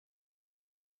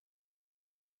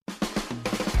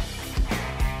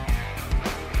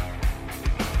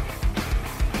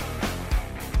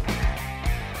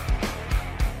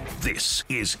This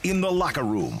is In the Locker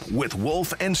Room with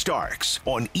Wolf and Starks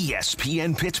on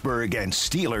ESPN Pittsburgh and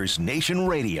Steelers Nation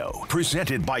Radio.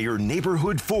 Presented by your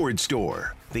neighborhood Ford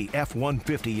store. The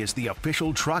F-150 is the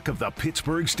official truck of the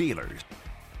Pittsburgh Steelers.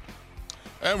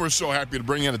 And we're so happy to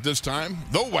bring in at this time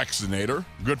the Wexinator,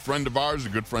 a good friend of ours, a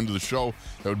good friend of the show.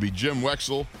 That would be Jim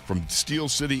Wexell from Steel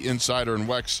City Insider and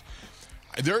Wex.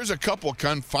 There's a couple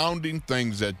confounding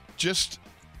things that just,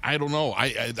 I don't know,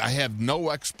 I have no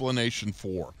explanation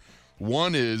for.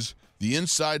 One is the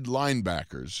inside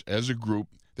linebackers as a group,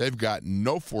 they've got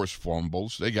no forced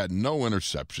fumbles, they got no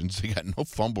interceptions, they got no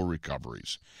fumble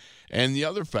recoveries. And the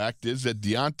other fact is that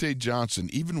Diontae Johnson,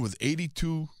 even with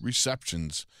 82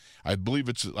 receptions, I believe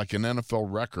it's like an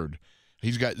NFL record,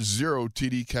 he's got 0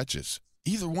 TD catches.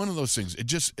 Either one of those things,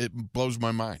 it blows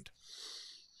my mind.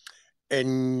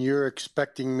 And you're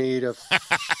expecting me to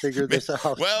figure this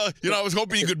out? Well, I was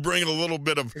hoping you could bring a little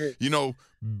bit of,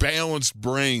 balanced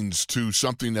brains to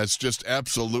something that's just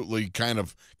absolutely kind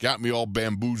of got me all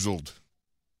bamboozled.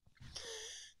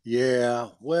 Yeah,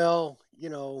 well,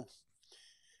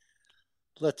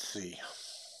 let's see.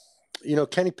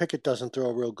 Kenny Pickett doesn't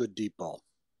throw a real good deep ball.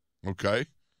 Okay.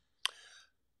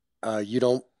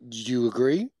 Do you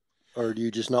agree? Or do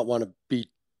you just not want to beat?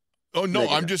 Oh, no,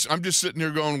 negative? I'm just sitting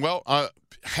here going, well, I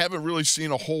haven't really seen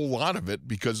a whole lot of it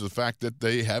because of the fact that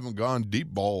they haven't gone deep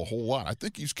ball a whole lot. I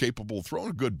think he's capable of throwing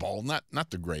a good ball, not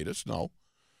the greatest, no.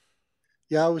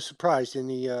 Yeah, I was surprised in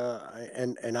the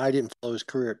and I didn't follow his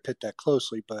career at Pitt that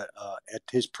closely, but at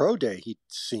his pro day he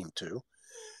seemed to.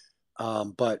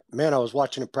 But man, I was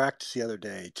watching him practice the other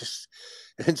day,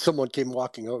 and someone came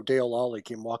walking over, Dale Lawley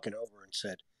came walking over and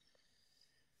said,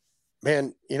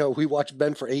 "Man, we watched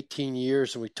Ben for 18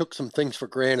 years and we took some things for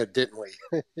granted, didn't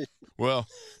we?" Well,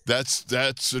 that's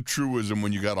a truism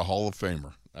when you got a Hall of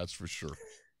Famer. That's for sure.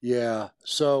 Yeah.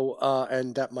 So,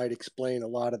 and that might explain a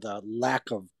lot of the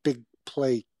lack of big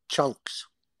play chunks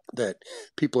that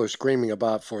people are screaming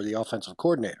about for the offensive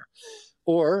coordinator,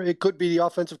 or it could be the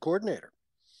offensive coordinator.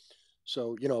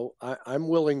 So, I'm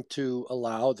willing to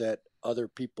allow that other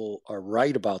people are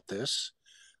right about this.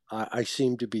 I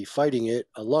seem to be fighting it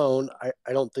alone.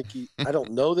 I don't think I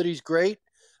don't know that he's great.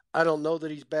 I don't know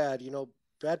that he's bad.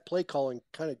 Bad play calling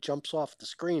kind of jumps off the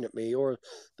screen at me or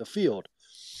the field.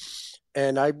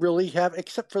 And I really have,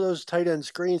 except for those tight end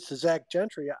screens to Zach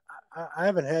Gentry, I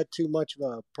haven't had too much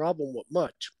of a problem with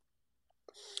much.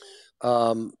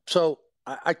 So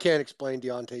I can't explain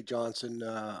Diontae Johnson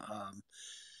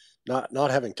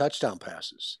not having touchdown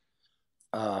passes.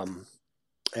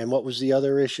 And what was the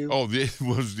other issue? Oh, it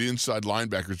was the inside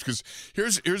linebackers. Because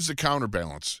here's the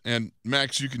counterbalance. And,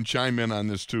 Max, you can chime in on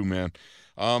this too, man.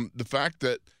 The fact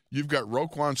that you've got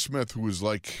Roquan Smith, who is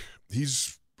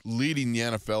he's leading the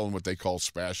NFL in what they call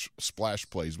splash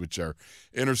plays, which are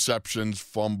interceptions,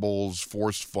 fumbles,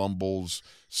 forced fumbles,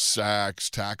 sacks,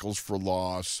 tackles for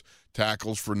loss,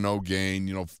 tackles for no gain,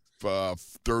 3rd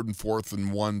and 4th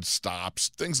and 1 stops,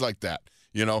 things like that.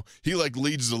 He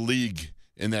leads the league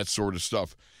in that sort of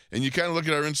stuff. And you kind of look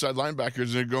at our inside linebackers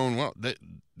and they're going, well, they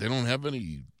don't have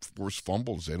any forced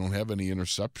fumbles. They don't have any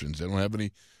interceptions. They don't have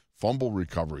any fumble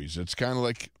recoveries. It's kind of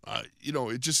like,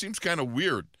 it just seems kind of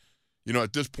weird,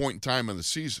 at this point in time in the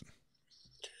season.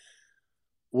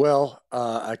 Well,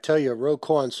 I tell you,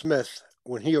 Roquan Smith,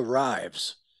 when he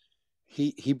arrives,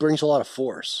 he brings a lot of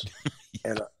force.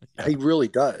 And he really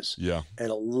does. Yeah. And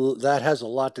that has a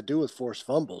lot to do with forced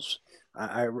fumbles.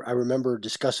 I remember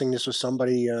discussing this with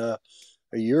somebody a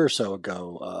year or so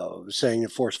ago, saying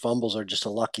that forced fumbles are just a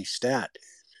lucky stat,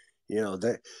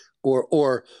 that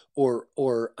or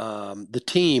the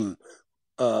team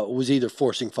was either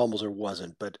forcing fumbles or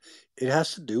wasn't, but it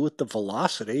has to do with the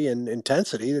velocity and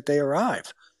intensity that they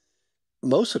arrive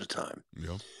most of the time.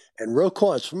 Yeah. And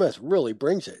Roquan Smith really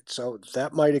brings it, so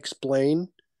that might explain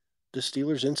the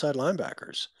Steelers' inside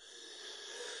linebackers.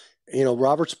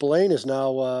 Robert Spillane is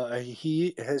now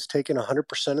he has taken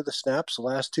 100% of the snaps the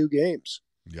last 2 games.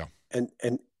 Yeah.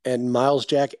 And Miles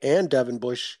Jack and Devin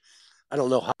Bush, I don't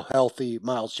know how healthy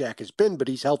Miles Jack has been, but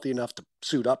he's healthy enough to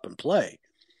suit up and play.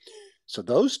 So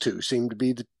those two seem to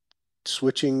be the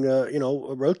switching,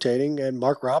 rotating, and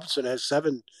Mark Robinson has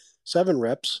seven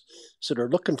reps. So they're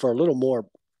looking for a little more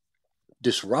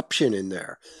disruption in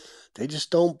there. They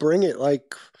just don't bring it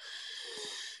like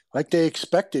they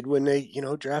expected when they,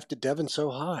 drafted Devin so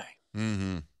high.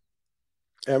 Mm-hmm.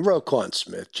 And Roquan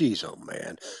Smith, geez, oh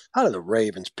man, how did the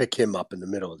Ravens pick him up in the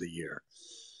middle of the year?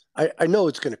 I know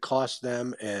it's going to cost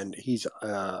them, and he's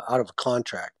out of a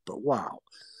contract, but wow,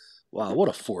 what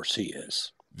a force he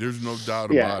is. There's no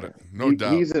doubt about it. No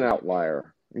doubt. He's an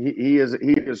outlier. He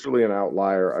is really an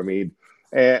outlier. I mean,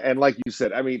 And like you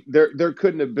said, I mean, there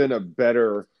couldn't have been a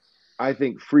better, I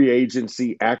think, free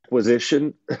agency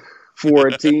acquisition for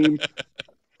a team.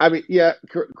 I mean, yeah,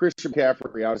 Christian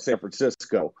McCaffrey out of San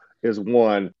Francisco is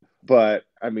one, but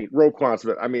I mean, Roquan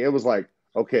Smith. I mean, it was like,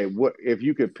 okay, what if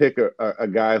you could pick a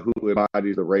guy who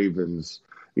embodies the Ravens,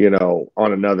 on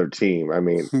another team? I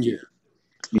mean, Yeah,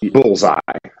 bullseye.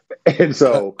 And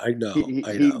so I know.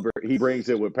 he brings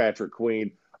it with Patrick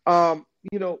Queen.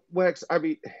 Wex. I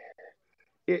mean,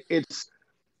 it's.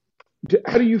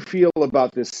 How do you feel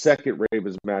about this second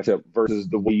Ravens matchup versus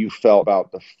the way you felt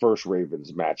about the first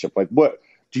Ravens matchup? Like, what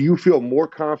do you feel more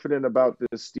confident about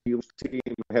this Steelers team?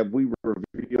 Have we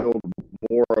revealed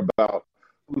more about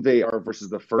who they are versus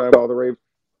the first of the Ravens?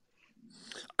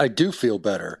 I do feel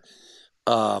better.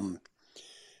 I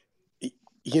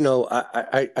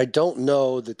don't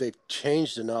know that they've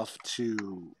changed enough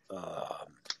to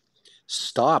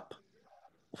stop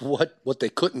what they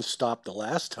couldn't stop the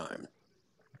last time.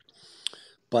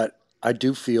 But I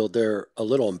do feel they're a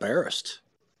little embarrassed.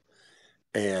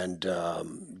 And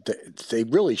they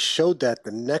really showed that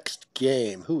the next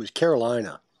game. Who was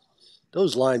Carolina?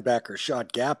 Those linebackers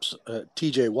shot gaps,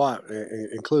 TJ Watt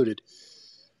included.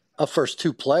 First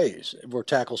two plays were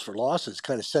tackles for losses,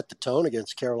 kind of set the tone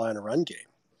against Carolina run game.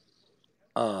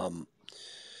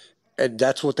 And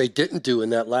that's what they didn't do in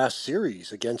that last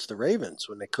series against the Ravens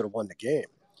when they could have won the game.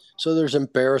 So there's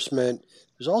embarrassment.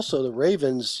 There's also the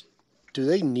Ravens. Do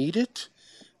they need it?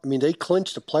 I mean, they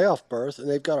clinched a playoff berth, and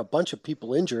they've got a bunch of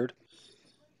people injured.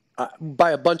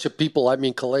 By a bunch of people, I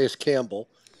mean Calais Campbell.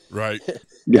 Right.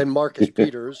 And Marcus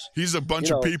Peters. He's a bunch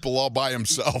of people all by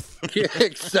himself. Yeah,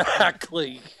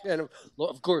 exactly. And,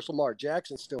 of course, Lamar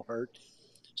Jackson's still hurt.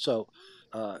 So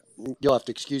you'll have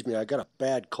to excuse me. I got a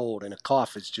bad cold, and a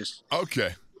cough is just –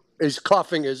 okay. His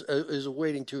coughing is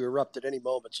waiting to erupt at any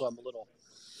moment, so I'm a little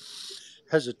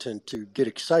hesitant to get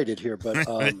excited here. But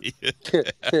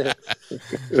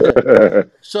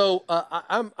so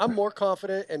I'm more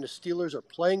confident, and the Steelers are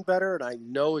playing better, and I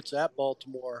know it's at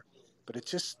Baltimore. But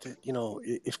it's just,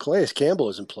 if Calais Campbell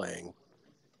isn't playing,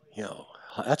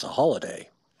 that's a holiday.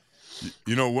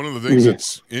 One of the things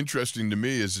that's interesting to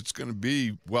me is it's going to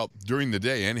be, during the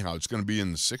day anyhow, it's going to be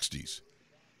in the 60s,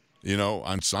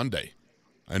 on Sunday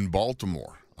in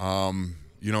Baltimore. And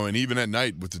even at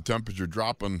night with the temperature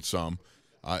dropping some,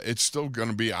 it's still going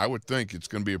to be, I would think, it's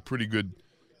going to be a pretty good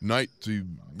night to,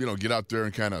 get out there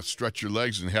and kind of stretch your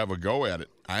legs and have a go at it.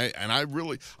 I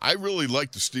really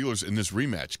like the Steelers in this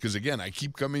rematch because, again, I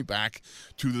keep coming back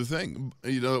to the thing,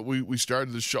 we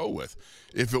started the show with.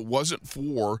 If it wasn't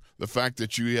for the fact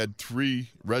that you had 3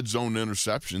 red zone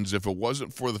interceptions, if it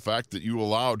wasn't for the fact that you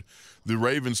allowed the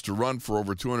Ravens to run for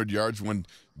over 200 yards when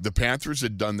the Panthers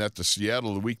had done that to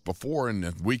Seattle the week before, and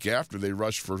the week after they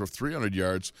rushed for 300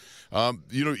 yards,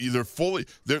 they're fully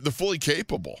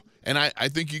capable. And I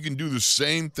think you can do the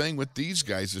same thing with these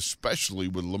guys, especially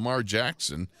with Lamar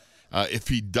Jackson, if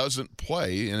he doesn't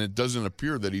play, and it doesn't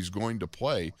appear that he's going to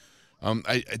play.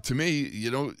 To me,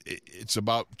 it's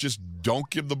about just don't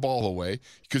give the ball away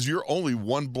because you're only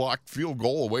one blocked field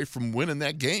goal away from winning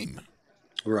that game.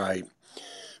 Right.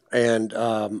 And,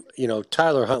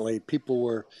 Tyler Huntley, people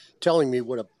were telling me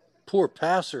what a poor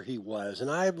passer he was. And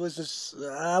I was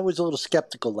a little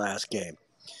skeptical last game.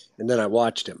 And then I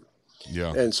watched him.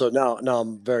 Yeah. And so now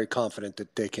I'm very confident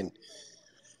that they can,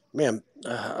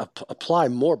 apply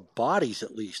more bodies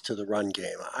at least to the run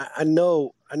game. I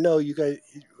know you guys,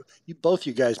 both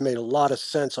you guys made a lot of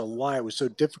sense on why it was so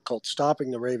difficult stopping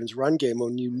the Ravens run game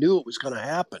when you knew it was going to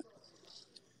happen.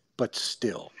 But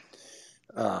still,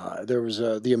 there was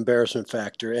the embarrassment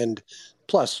factor. And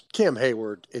plus, Cam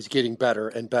Hayward is getting better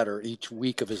and better each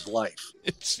week of his life.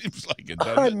 It seems like it,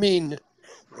 doesn't it? I mean...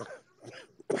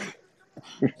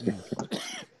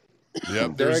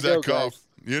 Yep, there's that cough. Guys.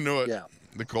 You knew it. Yeah.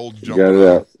 The cold jumping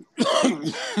out.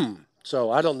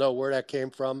 So I don't know where that came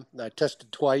from. I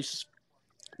tested twice,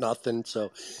 nothing.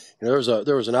 So there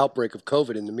was an outbreak of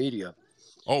COVID in the media.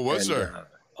 Oh, was there?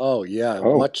 Oh yeah,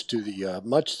 much to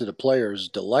the players'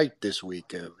 delight this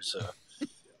week. It was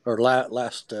or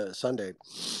last Saturday.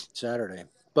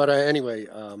 But anyway,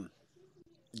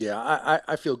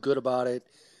 I feel good about it.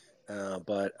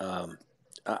 But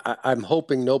I'm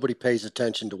hoping nobody pays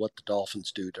attention to what the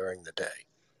Dolphins do during the day.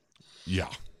 Yeah,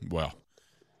 well,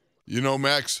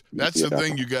 Max, that's the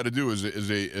thing you got to do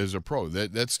as a pro.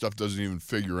 That stuff doesn't even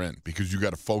figure in because you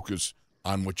got to focus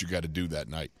on what you got to do that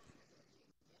night.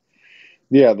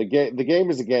 Yeah, the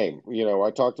game is a game.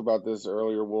 I talked about this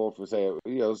earlier, Wolf, was saying,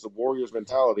 it's the Warriors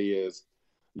mentality is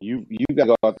you got to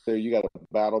go out there, you got to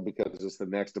battle because it's the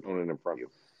next opponent in front of you.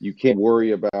 You can't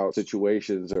worry about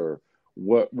situations or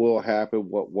what will happen,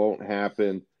 what won't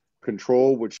happen.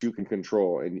 Control what you can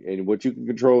control, and what you can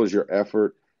control is your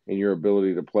effort and your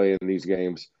ability to play in these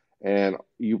games. And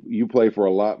you play for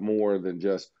a lot more than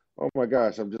just, oh my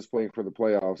gosh, I'm just playing for the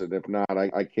playoffs, and if not,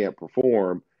 I can't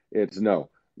perform. It's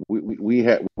no, we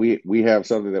have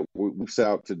something that we set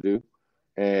out to do,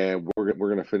 and we're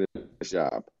going to finish this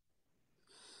job.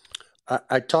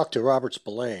 I talked to Robert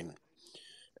Spillane,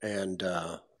 and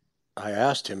I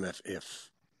asked him if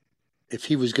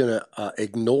he was going to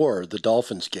ignore the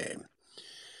Dolphins game,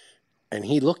 and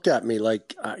he looked at me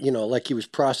like like he was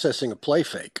processing a play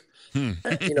fake. He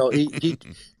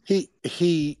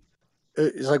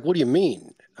is like, "What do you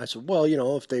mean?" I said, "Well,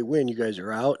 if they win, you guys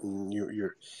are out, and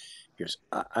you're."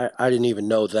 I didn't even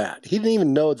know that. He didn't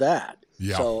even know that.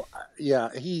 Yeah. So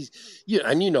he's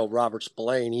and Robert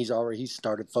Spillane. He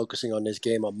started focusing on this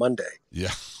game on Monday.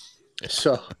 Yeah.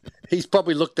 So he's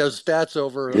probably looked those stats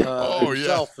over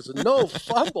himself and said, "No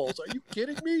fumbles. Are you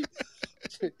kidding me?"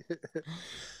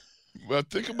 Well,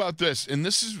 think about this, and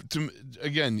this is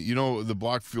again, the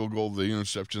blocked field goal, the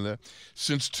interception. That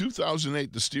since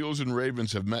 2008, the Steelers and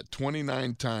Ravens have met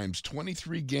 29 times.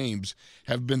 23 games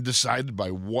have been decided by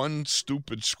one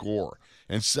stupid score,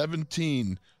 and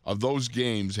 17 of those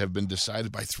games have been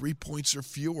decided by 3 points or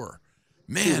fewer.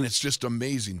 Man, it's just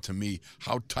amazing to me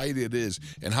how tight it is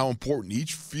and how important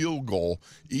each field goal,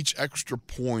 each extra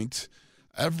point,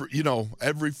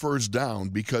 every first down,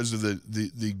 because of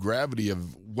the gravity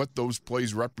of what those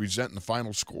plays represent in the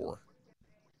final score.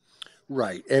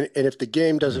 Right. And if the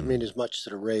game doesn't mean as much to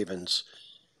the Ravens,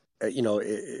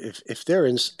 if they're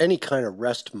in any kind of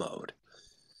rest mode,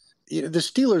 the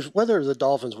Steelers, whether the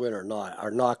Dolphins win or not,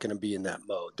 are not going to be in that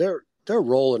mode. They're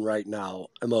rolling right now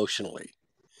emotionally,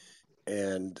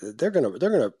 and they're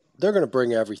gonna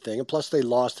bring everything. And plus, they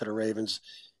lost to the Ravens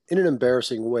in an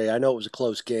embarrassing way. I know it was a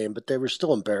close game, but they were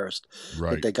still embarrassed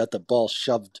that they got the ball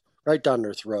shoved right down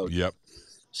their throat. Yep.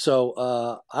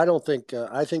 So I don't think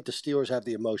I think the Steelers have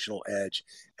the emotional edge,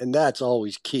 and that's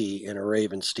always key in a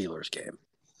Ravens-Steelers game.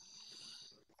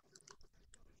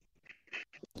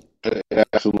 It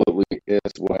absolutely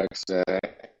is, Wex.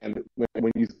 And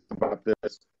when you think about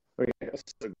this,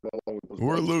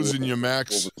 we're losing you,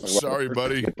 Max. Sorry,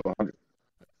 buddy.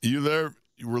 You there?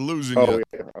 We're losing you. Oh,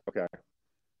 yeah. Okay.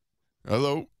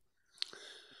 Hello?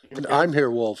 I'm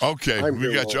here, Wolf. Okay,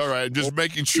 we got you. All right, just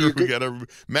making sure we got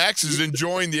Max is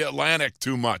enjoying the Atlantic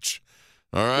too much.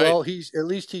 All right. Well, at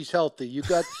least he's healthy. You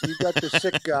got the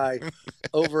sick guy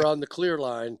over on the clear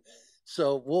line.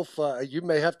 So, Wolf, you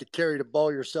may have to carry the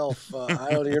ball yourself.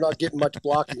 You're not getting much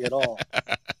blocking at all.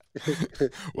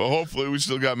 Well, hopefully we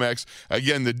still got Max.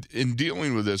 Again, in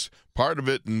dealing with this, part of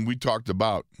it, and we talked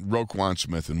about Roquan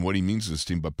Smith and what he means to this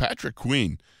team, but Patrick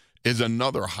Queen is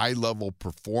another high-level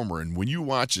performer. And when you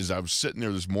watch, as I was sitting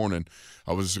there this morning,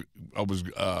 I was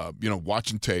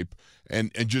watching tape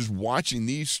and just watching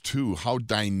these two, how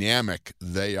dynamic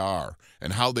they are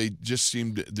and how they just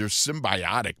they're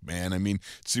symbiotic, man. I mean,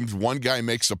 it seems one guy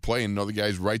makes a play and another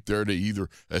guy's right there to either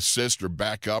assist or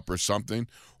back up or something,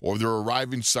 or they're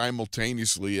arriving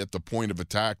simultaneously at the point of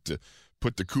attack to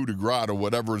put the coup de grace or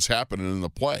whatever is happening in the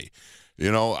play.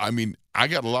 I mean, I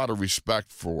got a lot of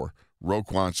respect for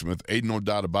Roquan Smith, ain't no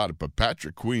doubt about it. But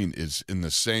Patrick Queen is in the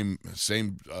same.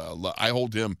 I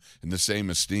hold him in the same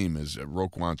esteem as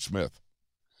Roquan Smith.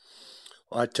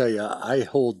 Well, I tell you, I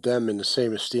hold them in the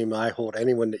same esteem I hold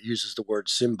anyone that uses the word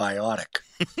symbiotic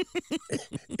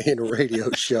in a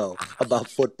radio show about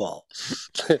football.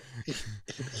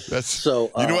 That's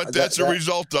so. You know what? That's a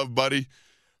result of, buddy.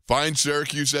 Fine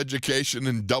Syracuse education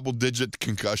and double-digit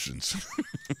concussions.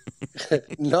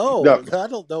 No, I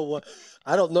don't know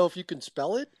I don't know if you can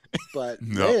spell it, but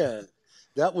man,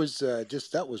 that was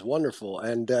wonderful,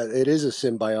 and it is a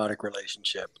symbiotic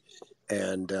relationship,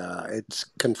 and it's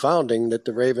confounding that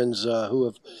the Ravens, who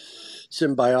have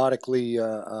symbiotically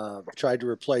tried to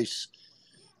replace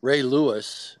Ray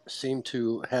Lewis, seem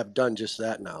to have done just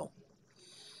that now.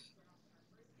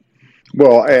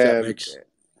 Well, that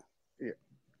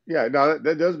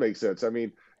does make sense. I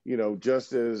mean,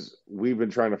 just as we've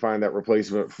been trying to find that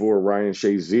replacement for Ryan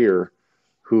Shazier,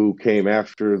 who came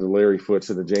after the Larry Foots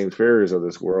and the James Ferriers of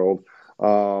this world,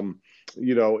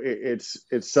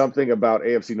 it's something about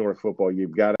AFC North football.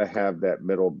 You've got to have that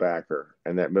middle backer,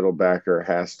 and that middle backer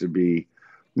has to be,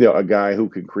 a guy who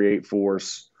can create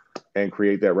force and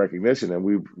create that recognition.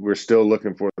 And we're still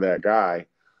looking for that guy.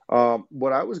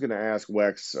 What I was going to ask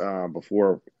Wex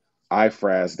before I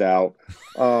frazzed out.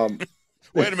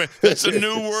 Wait a minute, that's a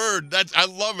new word. I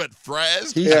love it,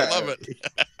 frazzed. I love it.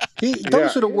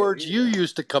 Those are the words you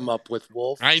used to come up with,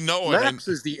 Wolf. I know it. Max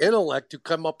is the intellect to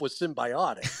come up with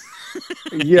symbiotic.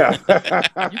 Yeah.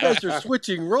 You guys are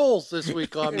switching roles this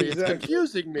week on me. Exactly. It's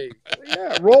confusing me.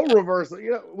 Yeah, role reversal.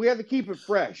 We have to keep it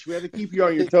fresh. We have to keep you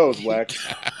on your toes, Wex.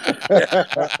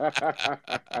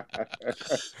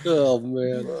 Oh,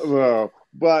 man. Well,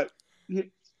 but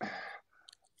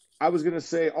I was going to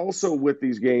say also with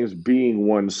these games being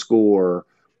one score,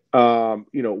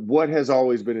 what has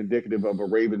always been indicative of a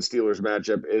Ravens Steelers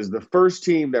matchup is the first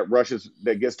team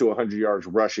that gets to 100 yards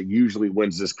rushing usually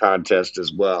wins this contest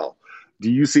as well.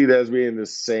 Do you see that as being the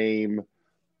same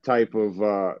type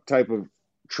of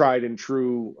tried and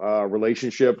true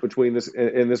relationship between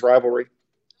in this rivalry?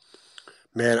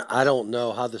 Man, I don't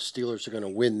know how the Steelers are going to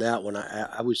win that one.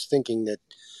 I was thinking that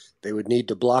they would need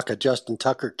to block a Justin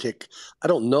Tucker kick. I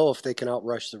don't know if they can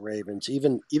outrush the Ravens,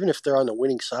 even if they're on the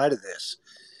winning side of this.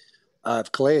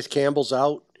 If Calais Campbell's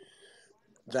out,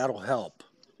 that'll help.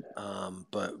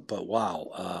 But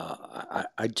wow,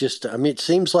 it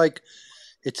seems like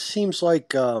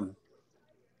the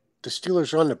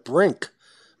Steelers are on the brink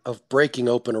of breaking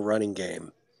open a running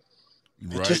game.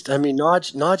 Right.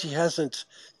 Najee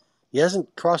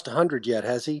hasn't crossed 100 yet,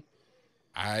 has he?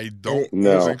 I don't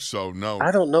think so. No,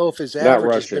 I don't know if his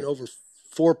average has been over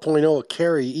 4.0 a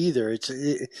carry either.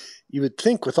 You would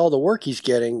think with all the work he's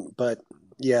getting, but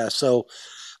yeah. So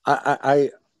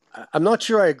I'm not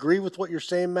sure I agree with what you're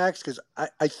saying, Max, because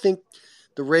I think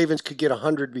the Ravens could get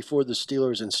 100 before the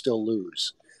Steelers and still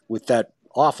lose with that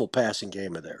awful passing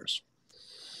game of theirs.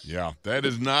 Yeah, that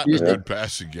is not a good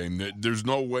passing game. There's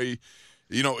no way,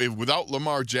 without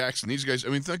Lamar Jackson, these guys,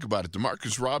 think about it.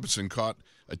 Demarcus Robinson caught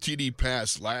a TD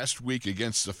pass last week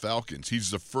against the Falcons.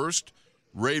 He's the first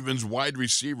Ravens wide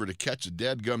receiver to catch a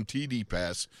dadgum TD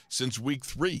pass since week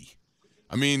 3.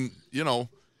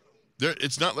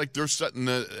 It's not like they're setting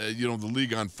the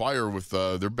league on fire with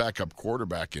their backup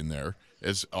quarterback in there,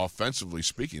 as offensively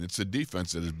speaking. It's the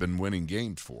defense that has been winning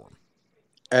games for them.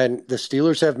 And the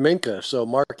Steelers have Minka, so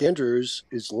Mark Andrews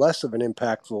is less of an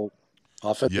impactful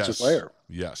offensive player.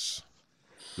 Yes.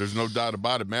 There's no doubt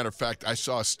about it. Matter of fact, I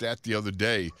saw a stat the other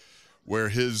day where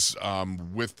his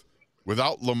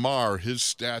without Lamar, his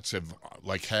stats have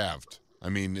halved.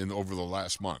 Over the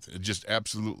last month, it just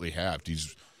absolutely halved.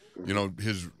 He's,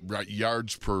 his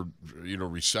yards per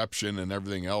reception and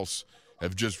everything else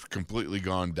have just completely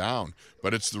gone down.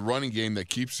 But it's the running game that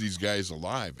keeps these guys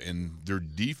alive and their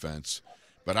defense.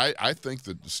 But I think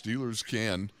that the Steelers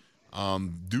can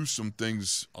do some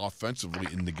things offensively.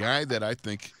 And the guy that I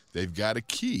think they've got a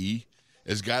key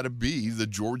has got to be the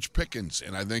George Pickens.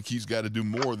 And I think he's got to do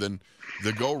more than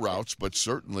the go routes. But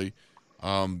certainly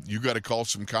you got to call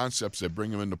some concepts that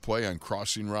bring him into play on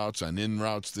crossing routes, on in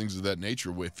routes, things of that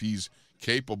nature, if he's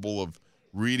capable of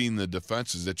reading the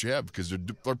defenses that you have, because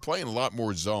they're playing a lot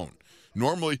more zone.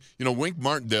 Normally, Wink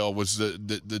Martindale was the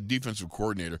defensive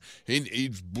coordinator.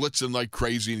 He's blitzing like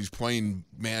crazy, and he's playing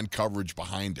man coverage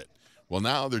behind it. Well,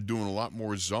 now they're doing a lot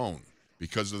more zone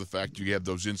because of the fact you have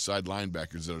those inside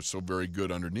linebackers that are so very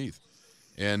good underneath.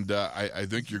 And I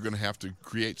think you're going to have to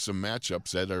create some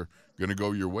matchups that are going to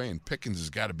go your way, and Pickens has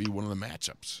got to be one of the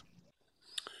matchups.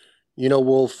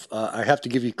 Wolf, I have to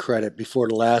give you credit. Before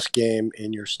the last game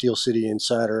in your Steel City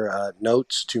Insider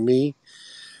notes to me,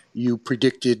 you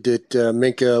predicted that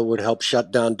Minka would help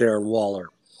shut down Darren Waller.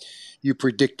 You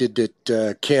predicted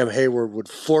that Cam Hayward would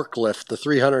forklift the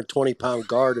 320-pound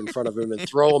guard in front of him and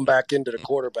throw him back into the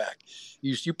quarterback.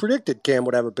 You predicted Cam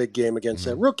would have a big game against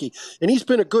that rookie, and he's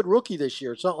been a good rookie this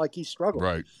year. It's not like he struggled.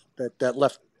 Right. That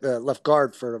left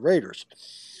guard for the Raiders.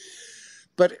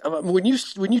 But when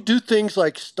you do things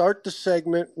like start the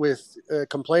segment with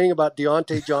complaining about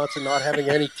Deontay Johnson not having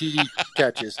any TD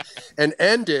catches and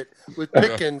end it with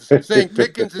Pickens saying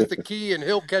Pickens is the key and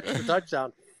he'll catch the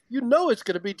touchdown, it's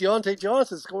going to be Deontay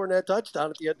Johnson scoring that touchdown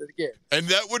at the end of the game. And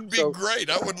that would be great.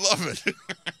 I would love it.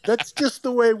 That's just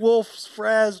the way Wolf's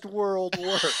frazzed world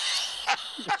works.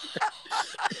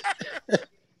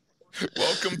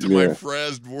 Welcome to my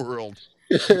frazzed world.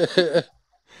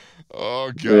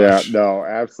 Oh gosh. Yeah, no,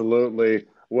 absolutely.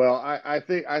 Well, I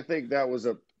think that was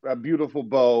a beautiful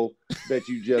bow that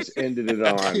you just ended it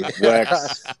on,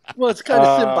 Wex. Well, it's kind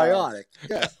of symbiotic.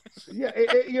 Yeah. Yeah,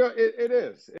 it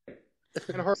is.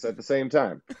 It hurts at the same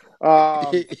time.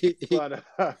 But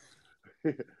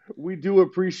we do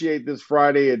appreciate this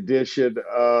Friday edition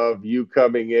of you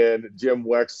coming in. Jim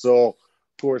Wexell, of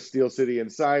course, Steel City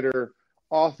Insider,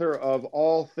 author of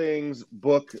all things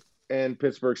book and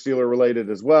Pittsburgh Steeler related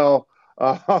as well.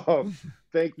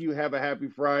 Thank you. Have a happy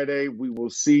Friday. We will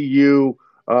see you.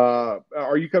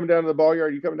 Are you coming down to the Ball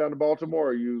Yard? Are you coming down to Baltimore, or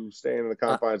are you staying in the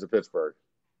confines of Pittsburgh?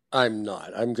 I'm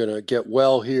not. I'm going to get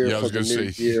well here Yeah, I for was the gonna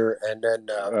new say, year, and then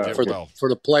get for well.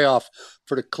 the playoff,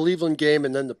 for the Cleveland game,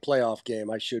 and then the playoff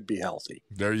game, I should be healthy.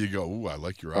 There you go. Ooh, I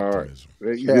like your All right.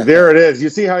 optimism. There it is. You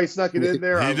see how he snuck it in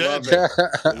there? He I did. love it.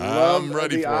 I'm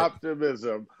ready the for it.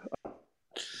 optimism.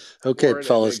 Okay,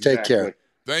 fellas, take care.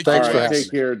 Thank Thanks you, for Max. having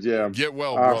Take care, Jim. Get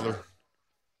well, brother.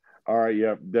 All right,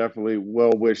 yep, definitely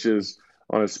well wishes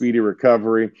on a speedy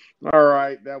recovery. All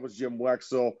right, that was Jim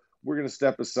Wexell. We're going to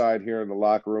step aside here in the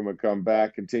locker room and come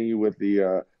back, continue with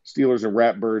the Steelers and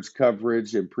Ratbirds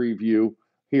coverage and preview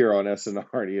here on SNR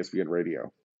and ESPN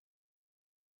Radio.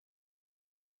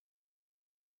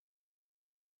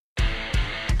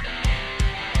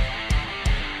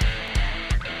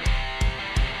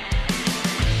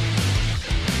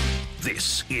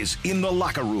 This is In the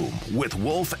Locker Room with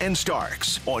Wolf and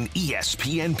Starks on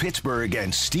ESPN Pittsburgh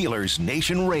and Steelers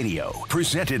Nation Radio.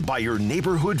 Presented by your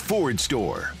neighborhood Ford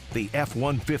store. The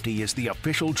F-150 is the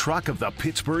official truck of the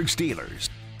Pittsburgh Steelers.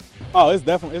 Oh, it's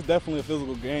definitely a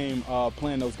physical game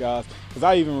playing those guys. Because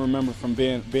I even remember from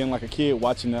being like a kid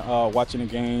watching the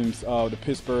games, the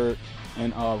Pittsburgh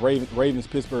and Ravens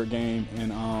Pittsburgh game,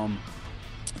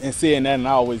 and seeing that, and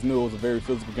I always knew it was a very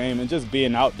physical game, and just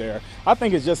being out there. I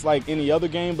think it's just like any other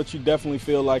game, but you definitely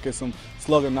feel like it's some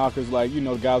slugger knockers, like,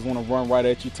 guys want to run right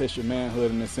at you, test your manhood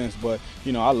in a sense, but,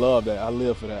 I love that. I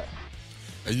live for that.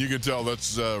 And you can tell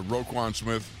that's Roquan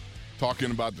Smith talking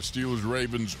about the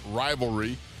Steelers-Ravens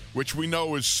rivalry, which we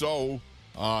know is so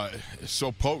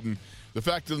potent. The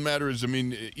fact of the matter is,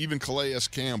 even Calais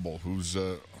Campbell, who's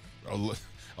a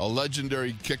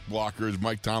legendary kick blocker, as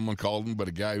Mike Tomlin called him, but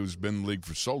a guy who's been in the league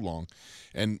for so long,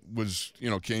 and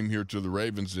came here to the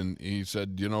Ravens, and he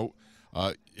said,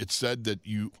 it's said that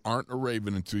you aren't a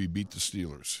Raven until you beat the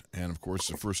Steelers. And, of course,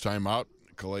 the first time out,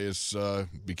 Calais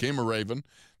became a Raven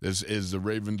as the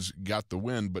Ravens got the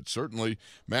win. But certainly,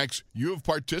 Max, you have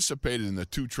participated in the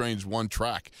two trains, one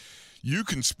track. You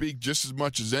can speak just as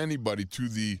much as anybody to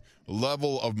the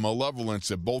level of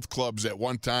malevolence at both clubs at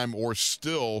one time, or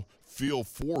still feel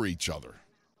for each other.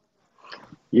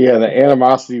 Yeah, the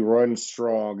animosity runs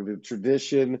strong. The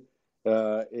tradition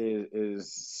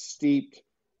is steeped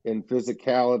in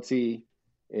physicality,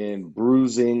 in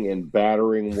bruising and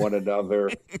battering one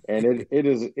another, and it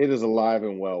is alive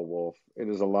and well, Wolf. It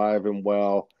is alive and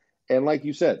well, and like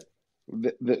you said,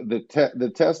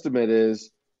 the testament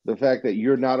is the fact that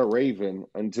you're not a Raven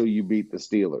until you beat the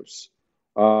Steelers.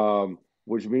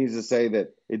 Which means to say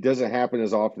that it doesn't happen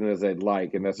as often as they'd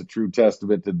like, and that's a true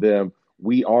testament to them.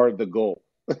 We are the goal.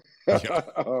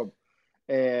 Yeah.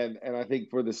 And I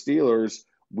think for the Steelers,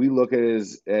 we look at it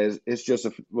as it's just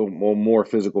a more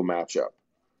physical matchup.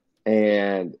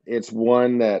 And it's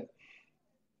one that,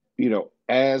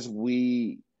 as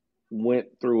we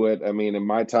went through it, in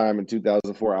my time in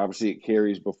 2004, obviously it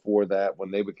carries before that when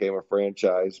they became a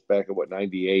franchise back in,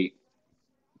 98?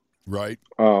 Right.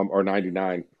 Or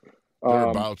 99.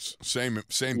 Thereabouts. Same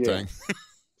yeah. thing.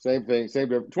 Same thing. Same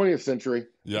 20th century.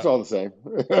 Yeah. It's all the same.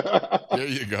 There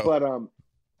you go.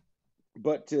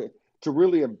 But to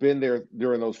really have been there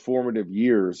during those formative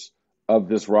years of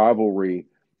this rivalry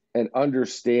and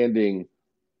understanding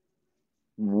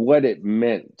what it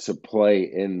meant to play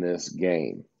in this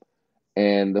game.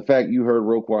 And the fact you heard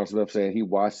Roquan Smith saying he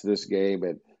watched this game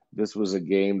and this was a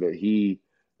game that he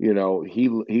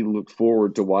looked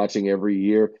forward to watching every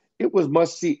year. It was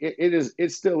must see.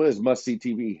 It still is must see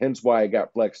TV. Hence why it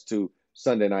got flexed to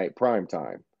Sunday night prime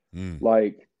time.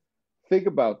 Like, think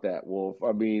about that, Wolf.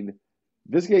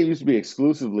 This game used to be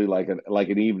exclusively like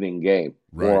an evening game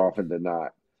more often than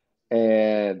not,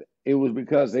 and it was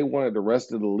because they wanted the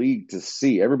rest of the league to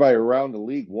see. Everybody around the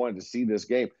league wanted to see this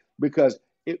game because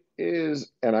it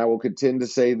is, and I will contend to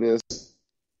say this,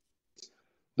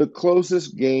 the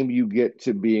closest game you get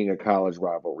to being a college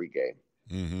rivalry game.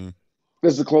 Mm-hmm.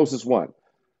 This is the closest one.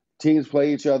 Teams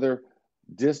play each other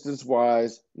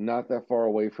distance-wise, not that far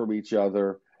away from each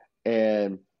other,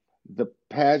 and the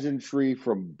pageantry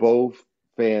from both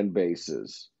fan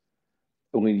bases.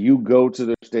 When you go to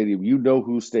their stadium, you know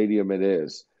whose stadium it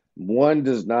is. One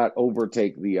does not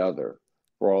overtake the other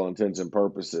for all intents and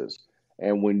purposes.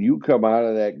 And when you come out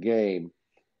of that game,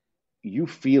 you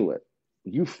feel it.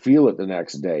 You feel it the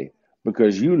next day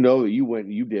because you know that you went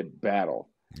and you did battle.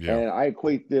 Yeah. And I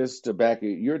equate this to back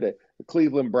in your day, the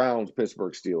Cleveland Browns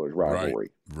Pittsburgh Steelers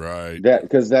rivalry. Right.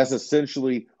 Because that's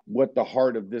essentially what the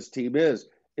heart of this team is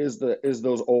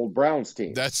those old Browns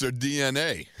teams. That's their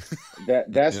DNA.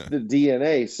 That's the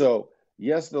DNA. So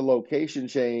yes, the location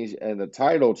change and the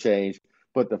title change,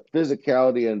 but the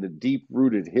physicality and the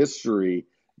deep-rooted history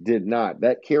did not.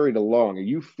 That carried along, and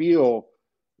you feel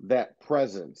that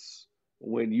presence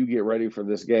when you get ready for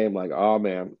this game. Like, oh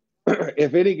man,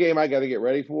 if any game I got to get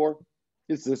ready for,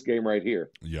 it's this game right here.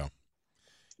 Yeah.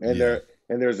 And Yeah.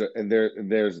 there's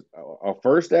a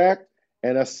first act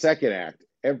and a second act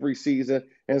every season,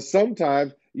 and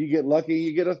sometimes you get lucky,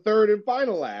 you get a third and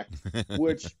final act,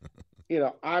 which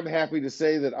I'm happy to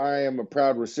say that I am a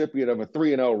proud recipient of a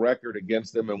 3-0 record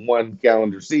against them in one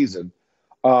calendar season.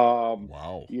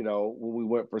 Wow. When we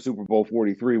went for Super Bowl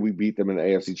 43, we beat them in the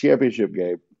AFC Championship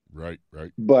game. Right.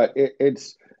 But it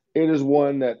is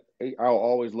one that I'll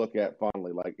always look at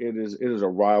fondly. Like it is a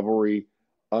rivalry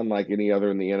unlike any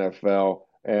other in the NFL,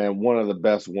 and one of the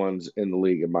best ones in the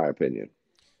league, in my opinion.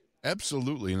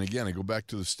 Absolutely. And again, I go back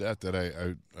to the stat that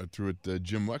I threw at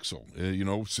Jim Wexell.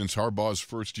 Since Harbaugh's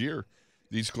first year,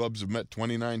 these clubs have met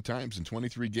 29 times, and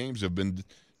 23 games have been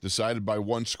decided by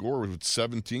one score with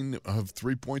 17 of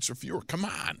 3 points or fewer. Come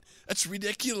on. That's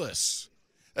ridiculous.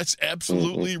 That's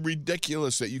absolutely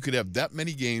ridiculous that you could have that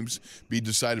many games be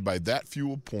decided by that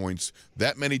few points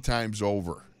that many times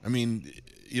over. I mean,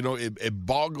 it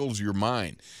boggles your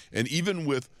mind. And even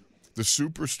with the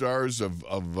superstars of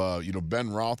Ben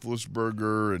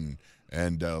Roethlisberger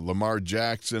and Lamar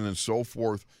Jackson and so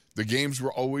forth, the games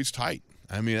were always tight.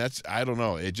 I mean, I don't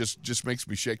know. It just makes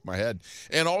me shake my head.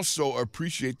 And also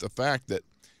appreciate the fact that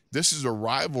this is a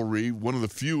rivalry, one of the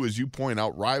few, as you point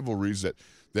out, rivalries that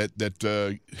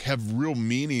have real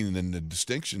meaning and a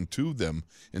distinction to them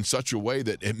in such a way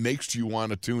that it makes you want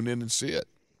to tune in and see it.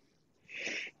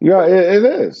 Yeah, it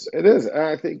is. It is. And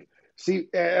I think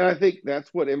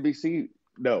that's what NBC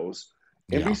knows.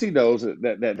 Yeah. NBC knows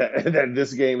that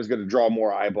this game is going to draw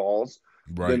more eyeballs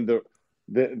than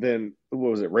what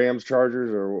was it, Rams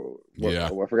Chargers or what, yeah.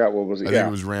 I forgot what was it. I think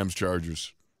it was Rams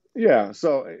Chargers. Yeah.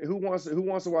 So who wants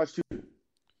to watch two?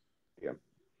 Yeah.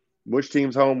 Which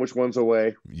team's home? Which one's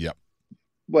away? Yep.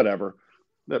 Whatever.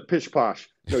 The pish posh.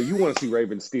 No, you want to see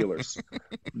Ravens Steelers.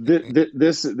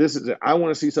 This is. I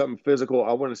want to see something physical.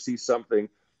 I want to see something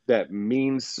that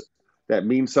means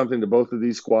something to both of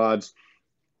these squads,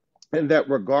 and that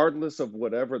regardless of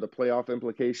whatever the playoff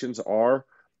implications are,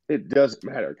 it doesn't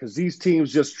matter because these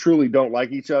teams just truly don't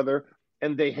like each other,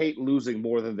 and they hate losing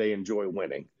more than they enjoy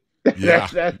winning. Yeah,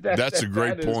 that's a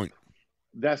great point.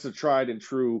 That's a tried and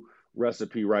true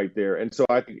recipe right there, and so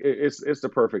I think it's the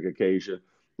perfect occasion.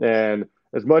 And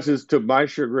as much as to my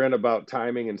chagrin about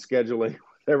timing and scheduling,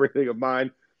 everything of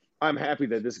mine, I'm happy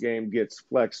that this game gets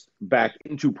flexed back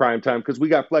into prime time because we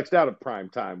got flexed out of prime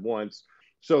time once.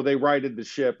 So they righted the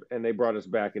ship and they brought us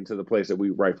back into the place that we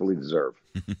rightfully deserve.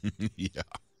 Yeah.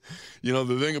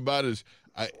 The thing about it is,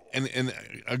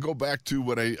 I go back to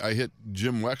what I hit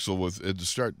Jim Wexell with at the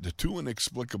start, the two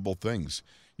inexplicable things.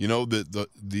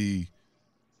 The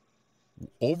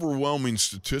overwhelming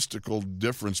statistical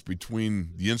difference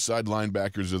between the inside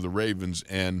linebackers of the Ravens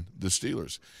and the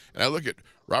Steelers. And I look at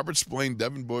Robert Spillane,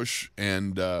 Devin Bush,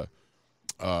 and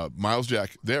Miles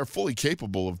Jack. They're fully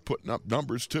capable of putting up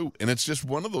numbers too. And it's just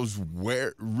one of those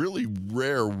really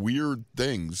rare, weird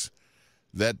things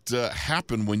that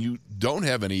happen when you don't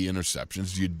have any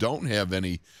interceptions, you don't have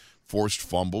any forced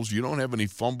fumbles, you don't have any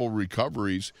fumble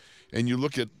recoveries. And you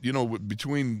look at,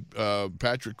 between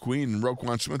Patrick Queen and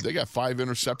Roquan Smith, they got 5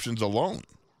 interceptions alone.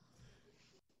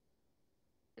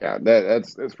 Yeah,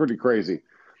 that's pretty crazy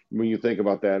when you think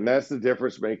about that. And that's the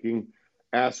difference-making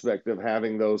aspect of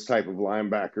having those type of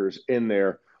linebackers in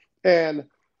there. And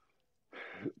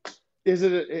is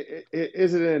it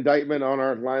an indictment on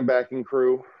our linebacking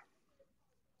crew?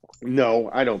 No,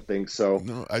 I don't think so.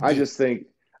 No, I think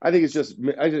it's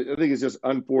just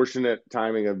unfortunate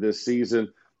timing of this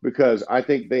season. Because I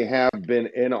think they have been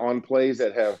in on plays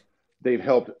that they've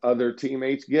helped other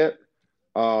teammates get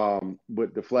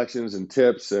with deflections and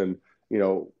tips and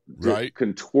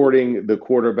contorting the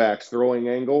quarterback's throwing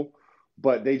angle,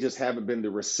 but they just haven't been the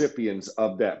recipients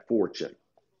of that fortune.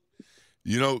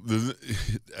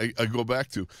 I go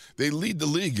back to they lead the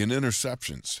league in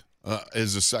interceptions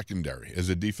as a secondary, as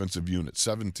a defensive unit,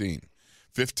 17,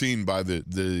 15 by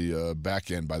the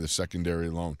back end by the secondary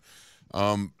alone.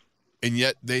 And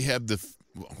yet they have the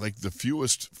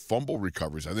fewest fumble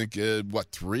recoveries. I think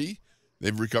 3?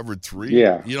 They've recovered 3.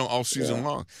 Yeah. All season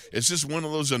long. It's just one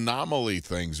of those anomaly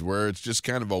things where it's just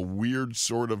kind of a weird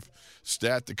sort of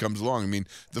stat that comes along. I mean,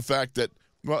 the fact that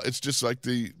it's just like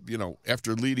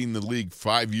after leading the league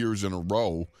 5 years in a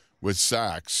row with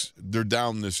sacks, they're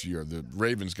down this year. The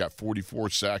Ravens got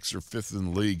 44 sacks, they're 5th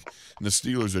in the league, and the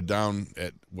Steelers are down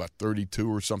at 32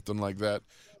 or something like that.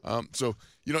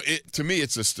 To me,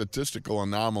 it's a statistical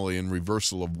anomaly and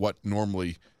reversal of what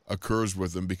normally occurs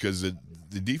with them because the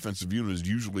defensive unit is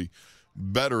usually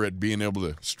better at being able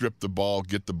to strip the ball,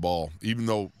 get the ball, even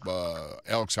though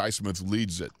Alex Highsmith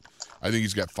leads it. I think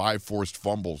he's got 5 forced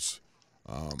fumbles.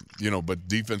 But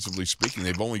defensively speaking,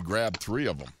 they've only grabbed 3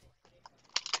 of them.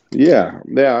 Yeah.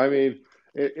 I mean,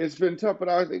 it's been tough, but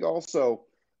I think also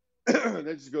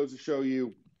that just goes to show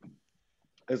you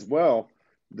as well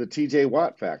the TJ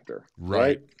Watt factor,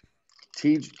 right?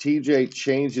 TJ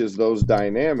changes those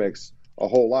dynamics a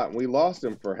whole lot, and we lost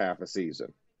him for half a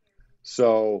season.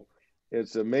 So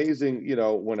it's amazing,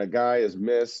 when a guy is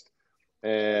missed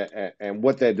and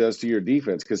what that does to your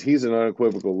defense, because he's an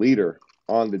unequivocal leader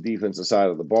on the defensive side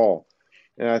of the ball.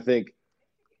 And I think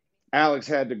Alex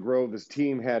had to grow, this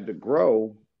team had to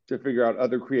grow to figure out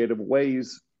other creative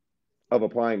ways of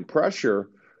applying pressure,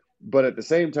 but at the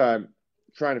same time,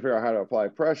 trying to figure out how to apply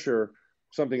pressure,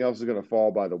 something else is going to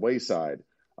fall by the wayside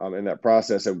in that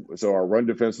process. And so our run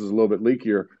defense was a little bit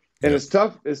leakier. And it's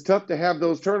tough to have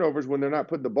those turnovers when they're not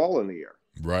putting the ball in the air.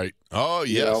 Right. Oh,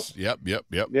 yes. Yep.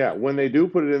 Yeah, when they do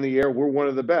put it in the air, we're one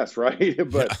of the best, right?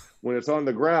 But when it's on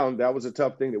the ground, that was a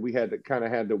tough thing that we had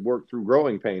to work through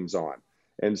growing pains on.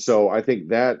 And so I think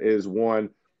that is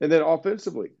one. And then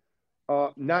offensively,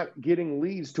 not getting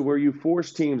leads to where you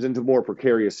force teams into more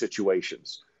precarious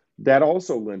situations. That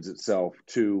also lends itself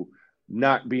to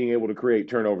not being able to create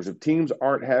turnovers. If teams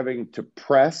aren't having to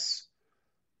press,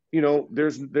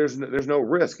 there's no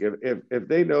risk. If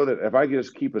they know that if I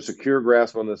just keep a secure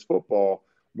grasp on this football,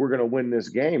 we're going to win this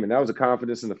game, and that was a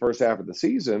confidence in the first half of the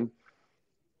season.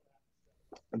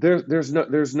 There's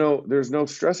no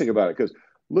stressing about it, because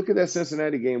look at that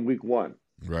Cincinnati game week 1,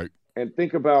 right? And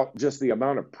think about just the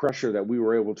amount of pressure that we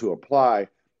were able to apply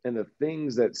and the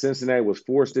things that Cincinnati was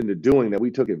forced into doing that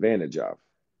we took advantage of.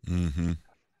 Mm-hmm.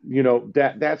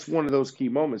 That's one of those key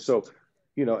moments. So,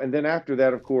 and then after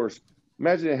that, of course,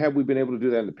 imagine had we been able to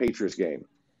do that in the Patriots game,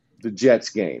 the Jets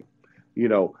game.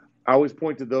 I always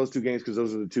point to those 2 games because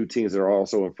those are the 2 teams that are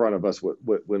also in front of us with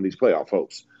these playoff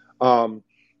hopes.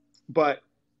 But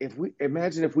if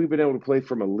we've been able to play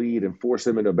from a lead and force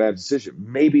them into a bad decision,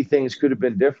 maybe things could have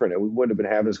been different and we wouldn't have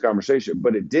been having this conversation,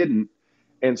 but it didn't.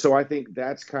 And so I think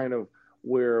that's kind of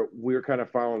where we're kind of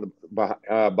following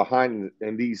behind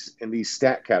in these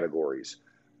stat categories,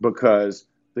 because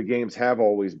the games have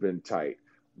always been tight.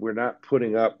 We're not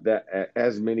putting up that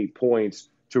as many points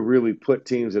to really put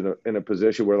teams in a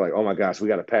position where, like, oh my gosh, we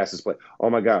got to pass this play. Oh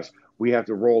my gosh, we have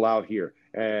to roll out here.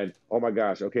 And oh my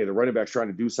gosh, okay, the running back's trying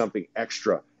to do something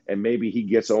extra, and maybe he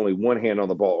gets only one hand on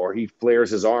the ball, or he flares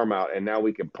his arm out, and now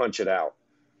we can punch it out.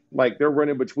 Like, they're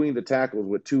running between the tackles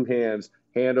with 2 hands,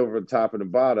 hand over the top and the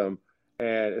bottom,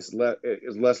 and it's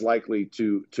less likely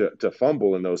to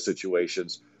fumble in those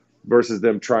situations versus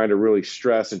them trying to really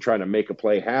stress and trying to make a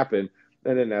play happen.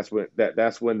 And then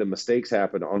that's when the mistakes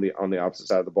happen on the opposite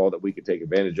side of the ball that we can take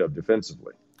advantage of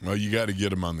defensively. Well, you got to get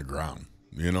them on the ground.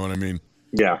 You know what I mean?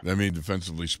 Yeah. I mean,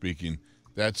 defensively speaking,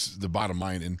 that's the bottom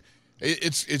line. And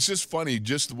it's just funny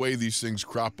just the way these things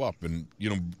crop up. And,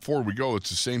 before we go, it's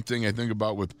the same thing I think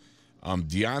about with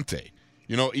Deontay.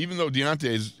 Even though Deontay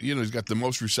is, he's got the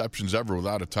most receptions ever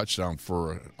without a touchdown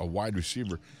for a wide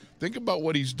receiver, think about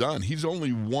what he's done. He's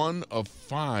only one of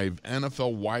 5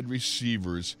 NFL wide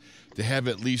receivers to have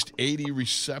at least 80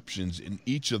 receptions in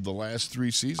each of the last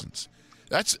 3 seasons.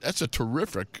 That's a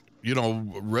terrific,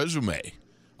 resume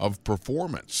of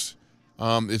performance.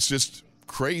 It's just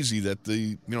crazy that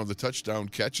the touchdown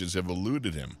catches have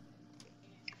eluded him.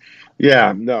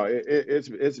 Yeah, no, it's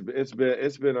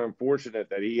been unfortunate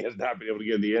that he has not been able to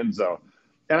get in the end zone.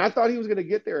 And I thought he was going to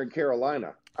get there in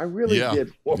Carolina. I really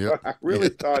did. I really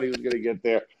thought he was going to get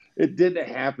there. It didn't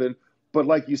happen. But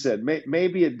like you said,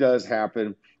 maybe it does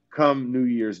happen come New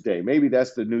Year's Day. Maybe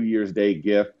that's the New Year's Day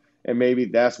gift, and maybe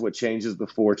that's what changes the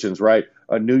fortunes, right?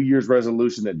 A New Year's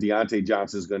resolution that Deontay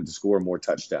Johnson is going to score more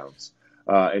touchdowns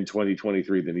in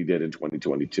 2023 than he did in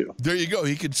 2022. There you go.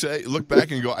 He could say, look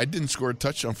back and go, I didn't score a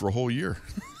touchdown for a whole year.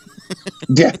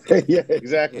 yeah,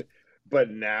 exactly. But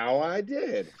now I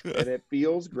did, and it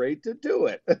feels great to do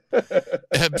it.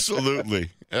 Absolutely,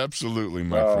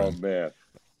 my friend. Oh, man.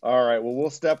 All right, well,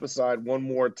 we'll step aside one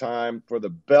more time for the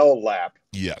bell lap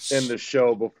in the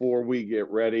show before we get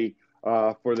ready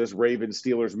for this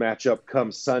Ravens-Steelers matchup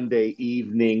come Sunday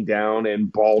evening down in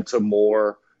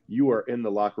Baltimore. You are in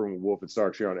the locker room with Wolf and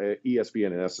Starks here on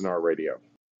ESPN and SNR Radio.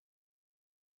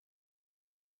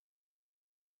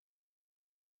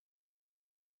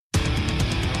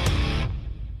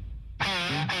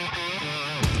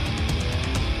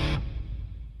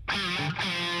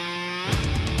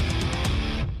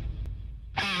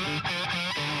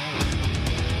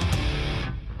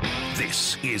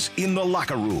 This is In the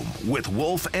Locker Room with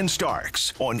Wolf and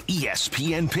Starks on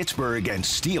ESPN Pittsburgh and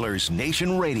Steelers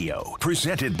Nation Radio.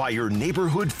 Presented by your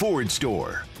neighborhood Ford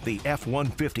store. The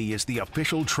F-150 is the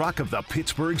official truck of the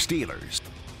Pittsburgh Steelers.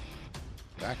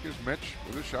 Back is Mitch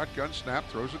with a shotgun snap,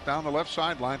 throws it down the left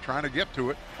sideline, trying to get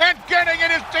to it. And getting it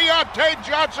is Deontay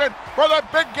Johnson for the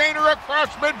big gainer across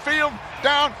midfield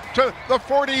down to the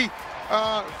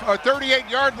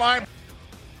 38-yard line.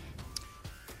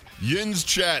 Yin's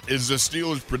Chat is the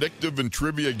Steelers' predictive and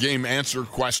trivia game. Answer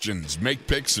questions, make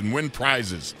picks, and win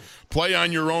prizes. Play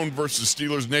on your own versus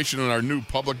Steelers Nation in our new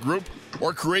public group,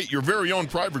 or create your very own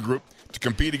private group to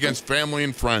compete against family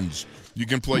and friends. You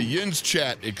can play Yin's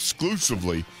Chat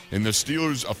exclusively in the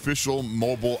Steelers' official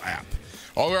mobile app.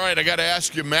 All right, I got to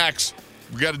ask you, Max,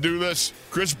 we got to do this.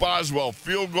 Chris Boswell,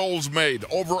 field goals made,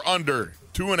 over under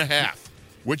 2.5.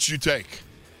 Which you take?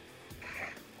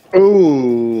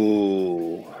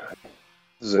 Ooh.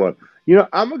 This is one. You know,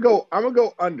 I'm gonna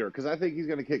go under because I think he's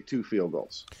gonna kick 2 field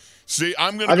goals. See,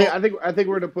 I think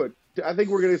we're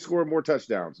gonna score more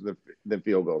touchdowns than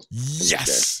field goals.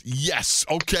 Yes.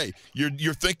 Okay,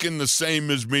 you're thinking the same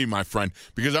as me, my friend.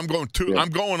 Because I'm going to. Yeah. I'm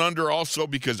going under also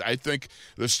because I think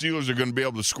the Steelers are going to be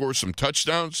able to score some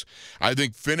touchdowns. I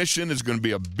think finishing is going to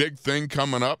be a big thing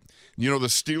coming up. You know, the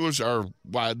Steelers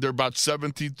they're about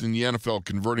 17th in the NFL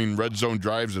converting red zone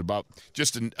drives at about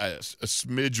just a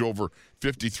smidge over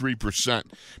 53%.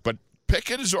 But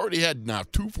Pickett has already had now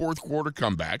 2 fourth-quarter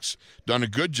comebacks, done a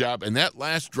good job, and that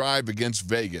last drive against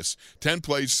Vegas, 10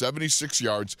 plays, 76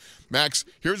 yards. Max,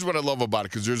 here's what I love about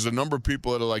it, because there's a number of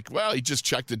people that are like, well, he just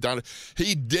checked it down.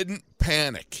 He didn't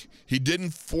panic. He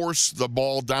didn't force the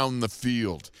ball down the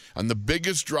field. On the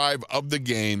biggest drive of the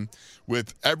game,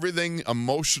 with everything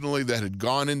emotionally that had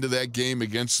gone into that game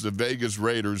against the Vegas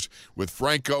Raiders, with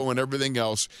Franco and everything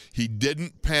else, he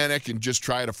didn't panic and just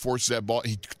try to force that ball.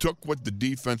 He took what the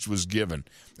defense was given,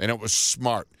 and it was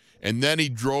smart. And then he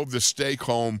drove the stake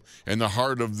home in the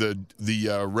heart of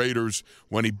the Raiders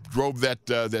when he drove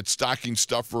that stocking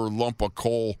stuffer lump of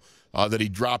coal that he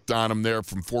dropped on him there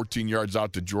from 14 yards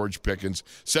out to George Pickens.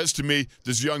 Says to me,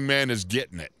 this young man is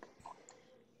getting it.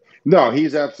 No,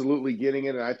 he's absolutely getting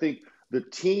it, and I think the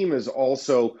team is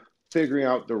also figuring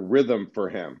out the rhythm for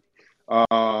him.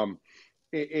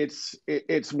 It's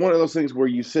one of those things where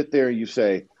you sit there and you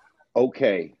say,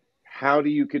 okay, how do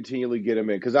you continually get him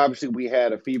in? Because obviously we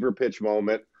had a fever pitch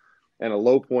moment and a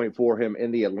low point for him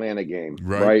in the Atlanta game,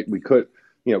 right? We could,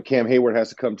 Cam Hayward has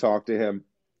to come talk to him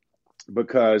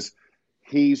because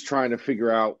he's trying to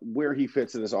figure out where he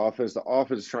fits in this offense. The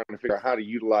offense is trying to figure out how to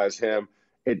utilize him.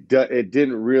 It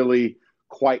didn't really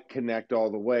quite connect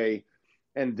all the way.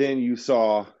 And then you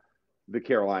saw the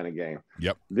Carolina game.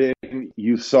 Yep. Then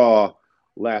you saw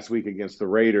last week against the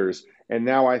Raiders. And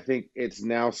now I think it's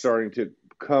now starting to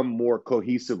come more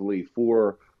cohesively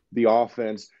for the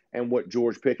offense and what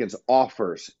George Pickens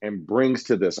offers and brings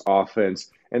to this offense.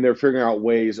 And they're figuring out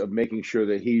ways of making sure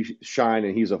that he's shine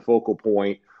and he's a focal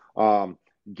point,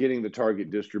 getting the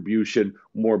target distribution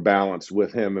more balanced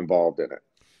with him involved in it.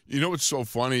 You know what's so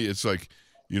funny? It's like,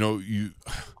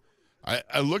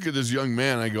 I look at this young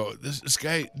man, I go, this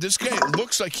guy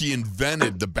looks like he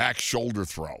invented the back shoulder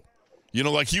throw.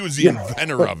 Like he was the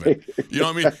inventor of it. You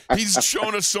know what I mean? He's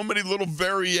shown us so many little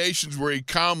variations where he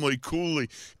calmly, coolly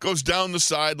goes down the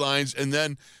sidelines, and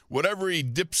then whatever he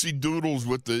dipsy doodles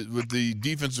with the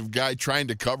defensive guy trying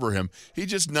to cover him, he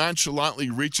just nonchalantly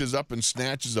reaches up and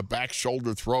snatches a back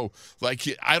shoulder throw.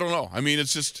 I don't know. I mean,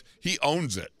 it's just he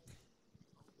owns it.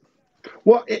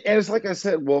 Well, and it's like I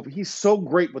said, Wolf, he's so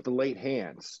great with the late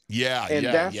hands. Yeah.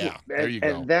 There you go.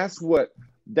 And that's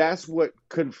what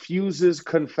confuses,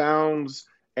 confounds,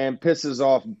 and pisses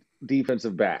off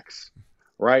defensive backs,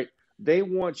 right? They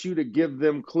want you to give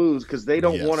them clues because they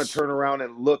don't want to turn around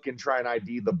and look and try and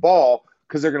ID the ball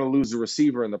because they're going to lose the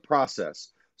receiver in the process.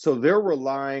 So they're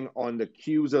relying on the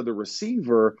cues of the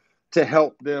receiver to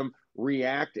help them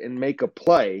react and make a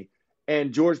play.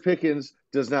 And George Pickens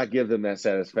does not give them that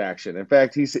satisfaction. In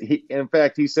fact, he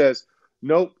says,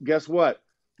 "Nope. Guess what?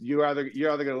 You're either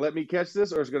going to let me catch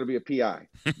this, or it's going to be a PI.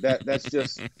 That's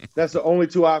the only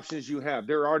 2 options you have.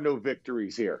 There are no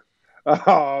victories here."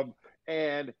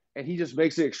 And he just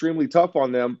makes it extremely tough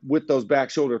on them with those back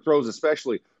shoulder throws,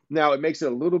 especially. Now it makes it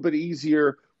a little bit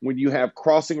easier when you have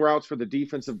crossing routes for the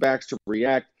defensive backs to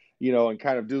react, and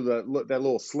kind of do that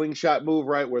little slingshot move,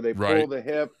 right, where they pull the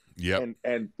hip. Yep.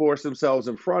 And force themselves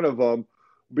in front of them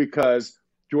because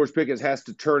George Pickens has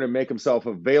to turn and make himself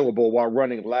available while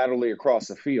running laterally across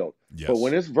the field. Yes. But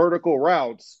when it's vertical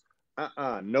routes,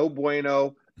 no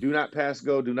bueno. Do not pass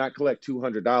go. Do not collect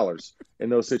 $200 in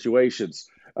those situations.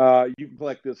 You can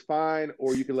collect this fine,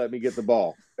 or you can let me get the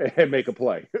ball and make a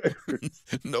play.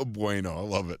 No bueno. I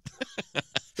love it.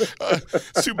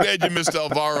 It's too bad you missed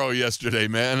Alvaro yesterday,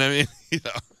 man. I mean,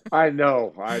 I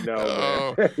know.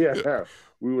 Oh. Man. Yeah,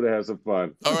 we would have had some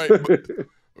fun. All right,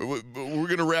 we're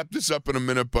gonna wrap this up in a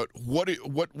minute. But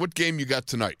what game you got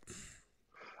tonight?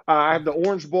 I have the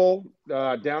Orange Bowl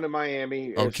down in Miami.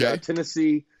 It's Okay.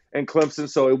 Tennessee and Clemson,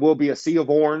 so it will be a sea of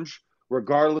orange,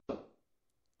 regardless of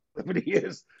what it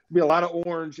is. There'll be a lot of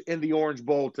orange in the Orange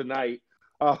Bowl tonight.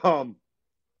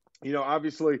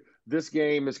 Obviously this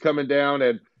game is coming down,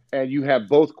 and you have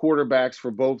both quarterbacks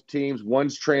for both teams.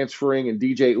 One's transferring, and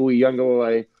DJ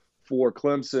Uiagalelei for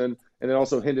Clemson, and then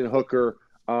also Hendon Hooker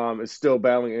is still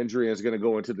battling injury and is going to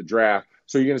go into the draft.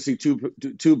 So you're going to see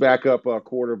two backup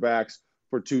quarterbacks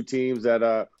for two teams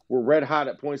that were red hot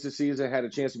at points this season, had a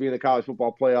chance to be in the college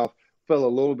football playoff, fell a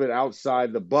little bit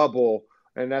outside the bubble,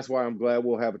 and that's why I'm glad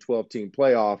we'll have a 12-team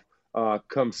playoff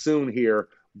come soon here.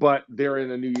 But they're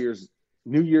in a New Year's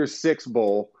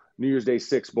Day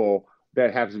 6 bowl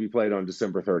that happens to be played on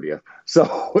December 30th.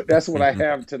 So that's what I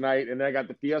have tonight. And I got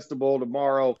the Fiesta Bowl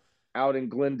tomorrow out in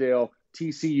Glendale,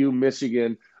 TCU,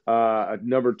 Michigan, a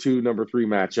number 2, number 3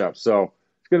 matchup. So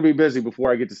it's going to be busy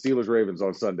before I get to Steelers-Ravens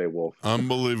on Sunday, Wolf.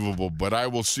 Unbelievable. But I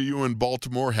will see you in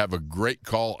Baltimore. Have a great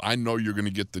call. I know you're going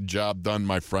to get the job done,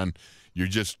 my friend. You're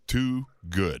just too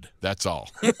good. That's all.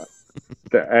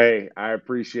 Hey, I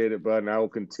appreciate it, bud, and I will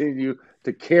continue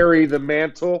to carry the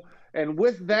mantle. And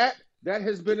with that, that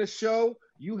has been a show.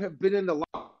 You have been in the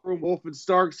locker room, Wolf and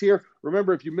Starks here.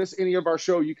 Remember, if you miss any of our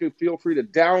show, you can feel free to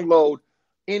download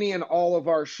any and all of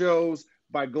our shows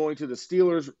by going to the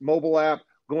Steelers mobile app,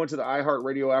 going to the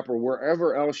iHeartRadio app, or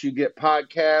wherever else you get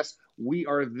podcasts. We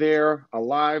are there,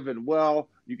 alive and well.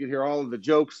 You can hear all of the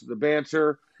jokes, the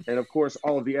banter, and, of course,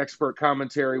 all of the expert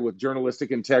commentary with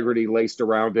journalistic integrity laced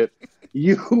around it.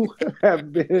 You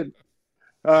have been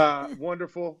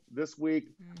wonderful this week.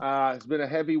 It's been a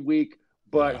heavy week,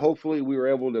 but hopefully we were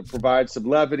able to provide some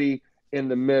levity in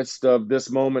the midst of this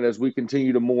moment as we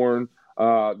continue to mourn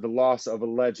the loss of a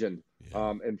legend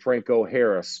in Franco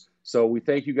Harris. So we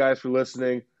thank you guys for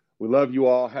listening. We love you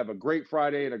all. Have a great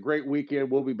Friday and a great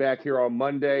weekend. We'll be back here on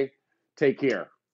Monday. Take care.